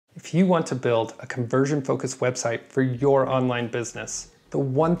If you want to build a conversion-focused website for your online business, the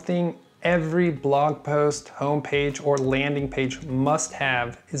one thing every blog post, homepage, or landing page must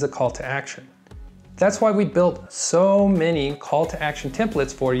have is a call to action. That's why we built so many call to action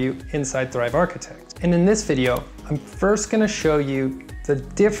templates for you inside Thrive Architect. And in this video, I'm first going to show you the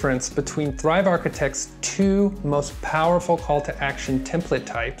difference between Thrive Architect's two most powerful call to action template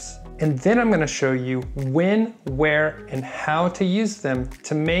types. And then I'm going to show you when, where, and how to use them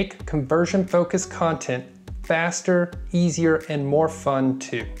to make conversion-focused content faster, easier, and more fun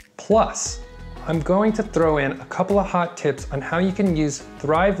too. Plus, I'm going to throw in a couple of hot tips on how you can use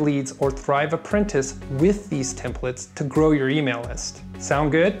Thrive Leads or Thrive Apprentice with these templates to grow your email list.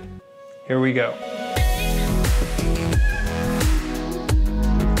 Sound good? Here we go.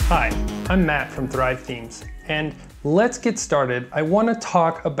 Hi, I'm Matt from Thrive Themes, and let's get started. I want to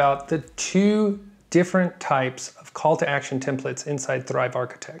talk about the two different types of call to action templates inside Thrive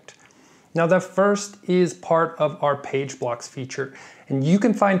Architect. Now, the first is part of our page blocks feature, and you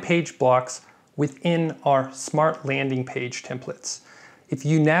can find page blocks within our smart landing page templates. If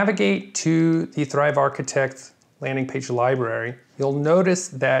you navigate to the Thrive Architect landing page library, you'll notice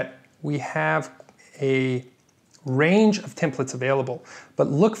that we have a range of templates available, but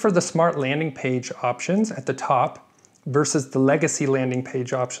look for the smart landing page options at the top versus the legacy landing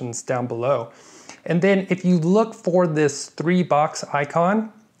page options down below. And then if you look for this 3-box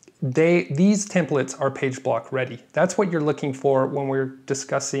icon, these templates are page block ready. That's what you're looking for when we're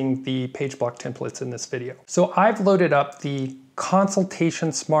discussing the page block templates in this video. So I've loaded up the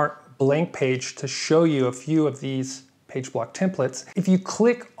Consultation Smart blank page to show you a few of these page block templates. If you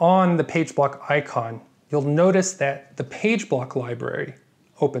click on the page block icon, you'll notice that the page block library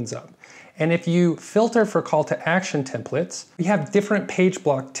opens up. And if you filter for call to action templates, we have different page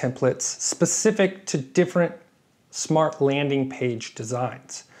block templates specific to different smart landing page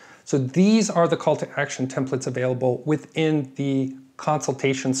designs. So these are the call to action templates available within the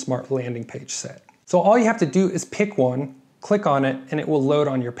Consultation Smart landing page set. So all you have to do is pick one, click on it, and it will load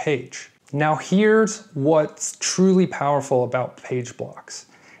on your page. Now here's what's truly powerful about page blocks.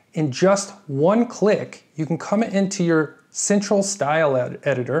 In just one click, you can come into your central style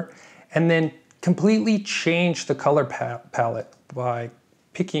editor and then completely change the color palette by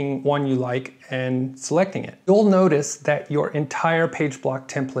picking one you like and selecting it. You'll notice that your entire page block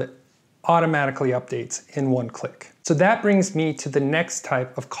template automatically updates in one click. So that brings me to the next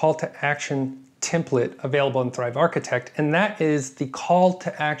type of call to action template available in Thrive Architect, and that is the call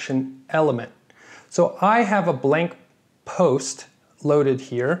to action element. So I have a blank post loaded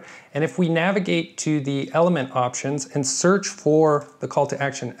here, and if we navigate to the element options and search for the call to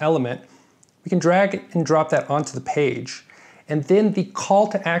action element, we can drag and drop that onto the page, and then the call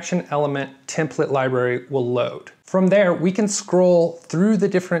to action element template library will load. From there, we can scroll through the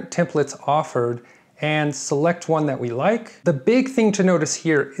different templates offered and select one that we like. The big thing to notice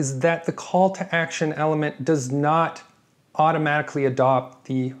here is that the call to action element does not automatically adopt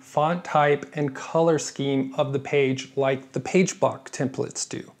the font type and color scheme of the page like the page block templates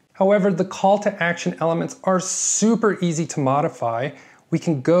do. However, the call to action elements are super easy to modify. We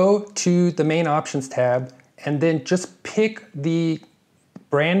can go to the main options tab and then just pick the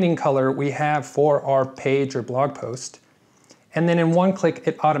branding color we have for our page or blog post. And then in one click,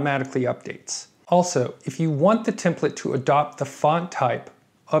 it automatically updates. Also, if you want the template to adopt the font type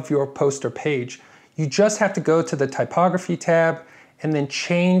of your post or page, you just have to go to the typography tab and then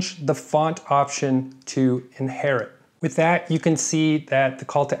change the font option to inherit. With that, you can see that the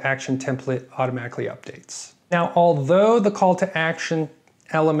call to action template automatically updates. Now, although the call to action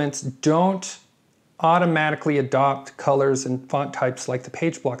elements don't automatically adopt colors and font types like the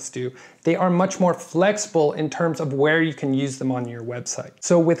page blocks do, they are much more flexible in terms of where you can use them on your website.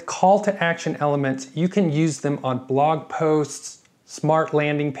 So with call to action elements, you can use them on blog posts, smart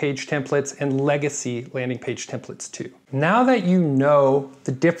landing page templates, and legacy landing page templates too. Now that you know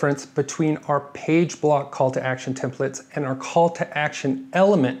the difference between our page block call to action templates and our call to action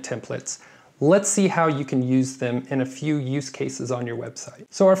element templates, let's see how you can use them in a few use cases on your website.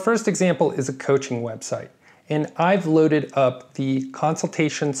 So our first example is a coaching website, and I've loaded up the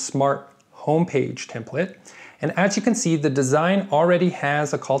Consultation Smart homepage template. And as you can see, the design already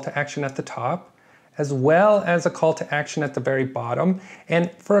has a call to action at the top, as well as a call to action at the very bottom.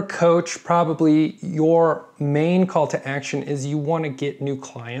 And for a coach, probably your main call to action is you want to get new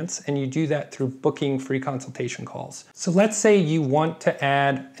clients, and you do that through booking free consultation calls. So let's say you want to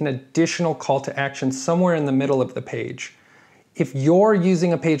add an additional call to action somewhere in the middle of the page. If you're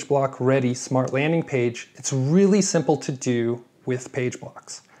using a page block ready smart landing page, it's really simple to do with page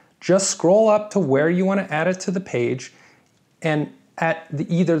blocks. Just scroll up to where you want to add it to the page, and at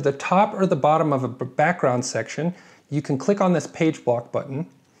either the top or the bottom of a background section, you can click on this page block button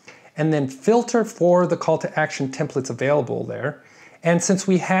and then filter for the call to action templates available there. And since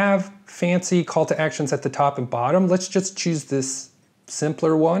we have fancy call to actions at the top and bottom, let's just choose this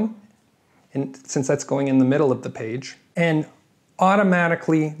simpler one, and since that's going in the middle of the page. And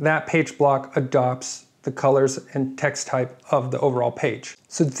automatically that page block adopts the colors and text type of the overall page.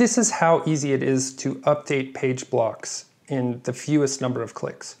 So this is how easy it is to update page blocks in the fewest number of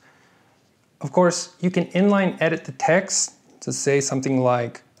clicks. Of course, you can inline edit the text to say something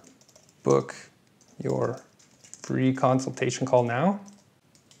like, book your free consultation call now.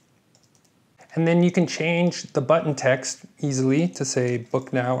 And then you can change the button text easily to say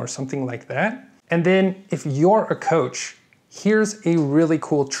book now or something like that. And then if you're a coach, here's a really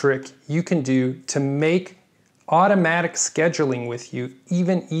cool trick you can do to make automatic scheduling with you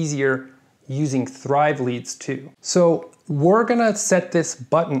even easier using Thrive Leads too. So we're gonna set this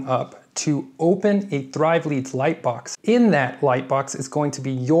button up to open a Thrive Leads lightbox. In that lightbox is going to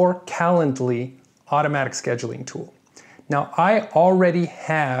be your Calendly automatic scheduling tool. Now I already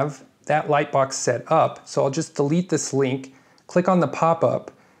have that lightbox set up, so I'll just delete this link, click on the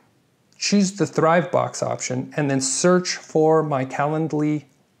pop-up, choose the Thrive box option, and then search for my Calendly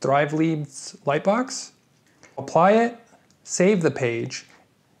Thrive Leads lightbox, apply it, save the page,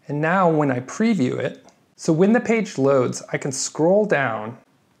 and now when I preview it, so when the page loads, I can scroll down,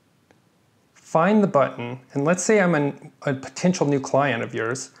 find the button, and let's say I'm a potential new client of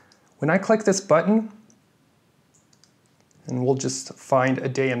yours. When I click this button, and we'll just find a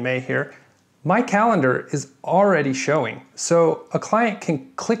day in May here, my calendar is already showing. So a client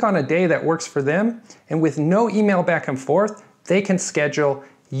can click on a day that works for them, and with no email back and forth, they can schedule,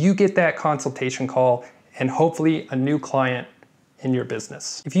 you get that consultation call, and hopefully a new client in your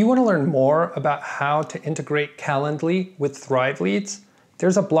business. If you want to learn more about how to integrate Calendly with Thrive Leads,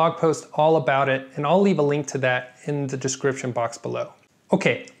 there's a blog post all about it, and I'll leave a link to that in the description box below.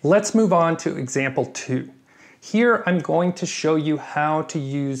 Okay, let's move on to example 2. Here I'm going to show you how to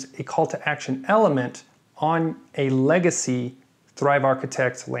use a call to action element on a legacy Thrive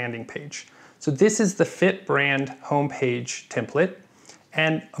Architect landing page. So this is the Fit Brand homepage template.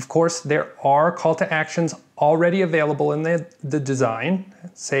 And of course, there are call to actions already available in the design,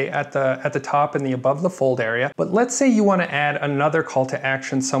 say at the top and the above the fold area. But let's say you want to add another call to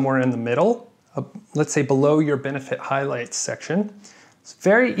action somewhere in the middle, let's say below your benefit highlights section. It's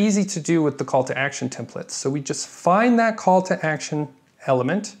very easy to do with the call to action templates. So we just find that call to action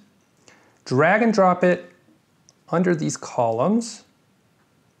element, drag and drop it under these columns,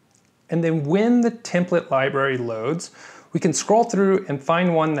 and then when the template library loads, we can scroll through and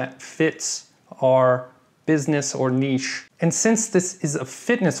find one that fits our business or niche. And since this is a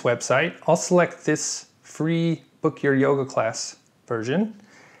fitness website, I'll select this free book your yoga class version.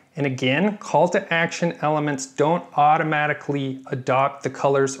 And again, call to action elements don't automatically adopt the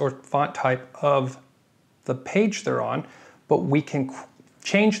colors or font type of the page they're on, but we can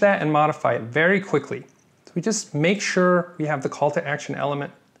change that and modify it very quickly. So we just make sure we have the call to action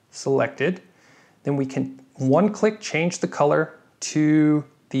element selected. Then we can one-click change the color to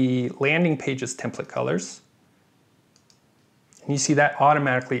the landing page's template colors. And you see that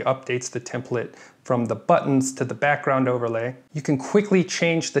automatically updates the template from the buttons to the background overlay. You can quickly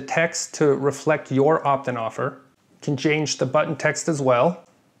change the text to reflect your opt-in offer. You can change the button text as well.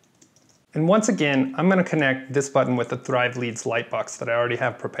 And once again, I'm going to connect this button with the Thrive Leads lightbox that I already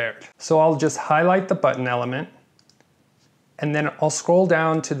have prepared. So I'll just highlight the button element, and then I'll scroll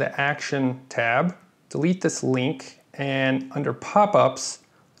down to the Action tab, delete this link, and under pop-ups,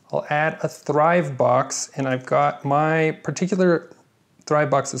 I'll add a Thrive box, and I've got my particular Thrive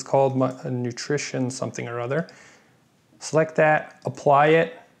box is called nutrition something or other. Select that, apply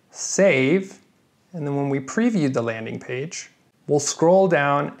it, save, and then when we preview the landing page, we'll scroll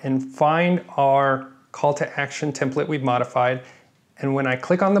down and find our call to action template we've modified, and when I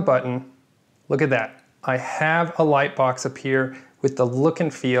click on the button, look at that. I have a lightbox appear with the look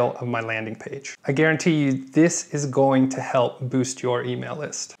and feel of my landing page. I guarantee you this is going to help boost your email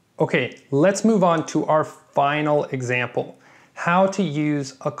list. Okay, let's move on to our final example, how to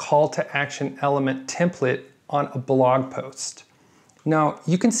use a call to action element template on a blog post. Now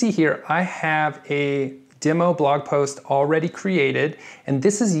you can see here I have a demo blog post already created, and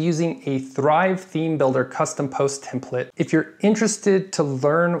this is using a Thrive Theme Builder custom post template. If you're interested to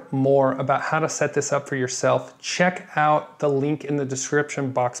learn more about how to set this up for yourself, check out the link in the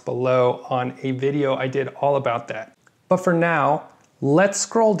description box below on a video I did all about that. But for now, let's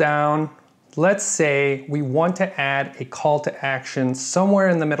scroll down, let's say we want to add a call to action somewhere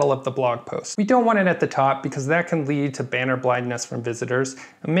in the middle of the blog post. We don't want it at the top because that can lead to banner blindness from visitors.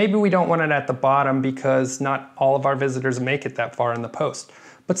 And maybe we don't want it at the bottom because not all of our visitors make it that far in the post.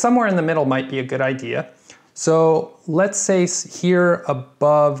 But somewhere in the middle might be a good idea. So let's say here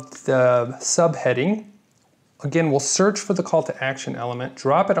above the subheading, again, we'll search for the call to action element,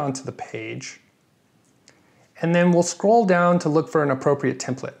 drop it onto the page, and then we'll scroll down to look for an appropriate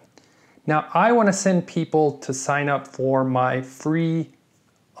template. Now, I want to send people to sign up for my free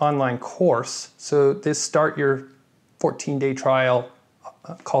online course. So this start your 14-day trial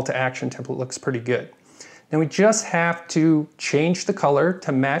call to action template looks pretty good. Now we just have to change the color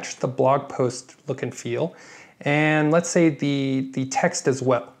to match the blog post look and feel. And let's say the text as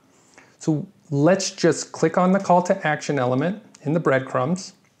well. So let's just click on the call to action element in the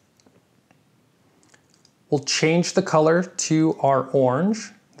breadcrumbs. We'll change the color to our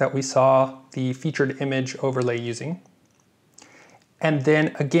orange that we saw the featured image overlay using. And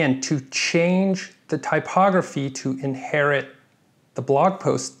then again, to change the typography to inherit the blog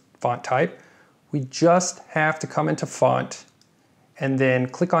post font type, we just have to come into font and then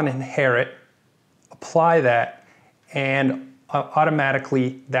click on inherit, apply that, and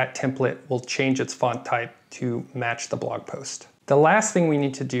automatically that template will change its font type to match the blog post. The last thing we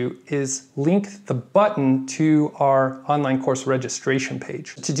need to do is link the button to our online course registration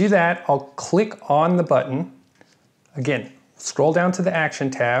page. To do that, I'll click on the button. Again, scroll down to the action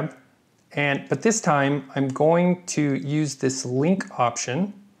tab, but this time I'm going to use this link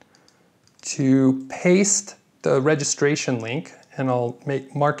option to paste the registration link, and I'll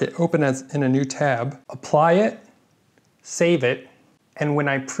mark it open as in a new tab, apply it, save it, and when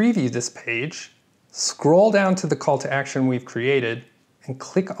I preview this page, scroll down to the call to action we've created and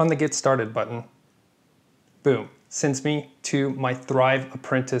click on the Get Started button. Boom, sends me to my Thrive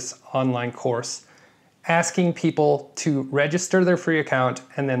Apprentice online course, asking people to register their free account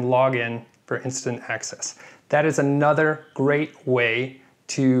and then log in for instant access. That is another great way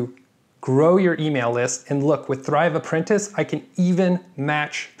to grow your email list. And look, with Thrive Apprentice, I can even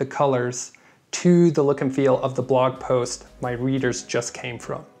match the colors to the look and feel of the blog post my readers just came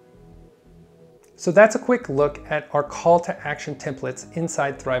from. So that's a quick look at our call to action templates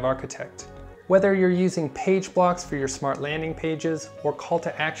inside Thrive Architect. Whether you're using page blocks for your smart landing pages or call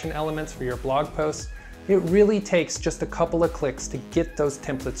to action elements for your blog posts, it really takes just a couple of clicks to get those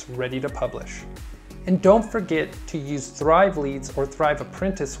templates ready to publish. And don't forget to use Thrive Leads or Thrive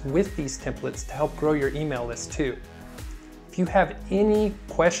Apprentice with these templates to help grow your email list too. If you have any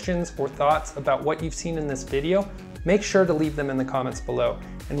questions or thoughts about what you've seen in this video, make sure to leave them in the comments below,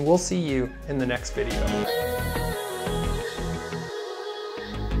 and we'll see you in the next video.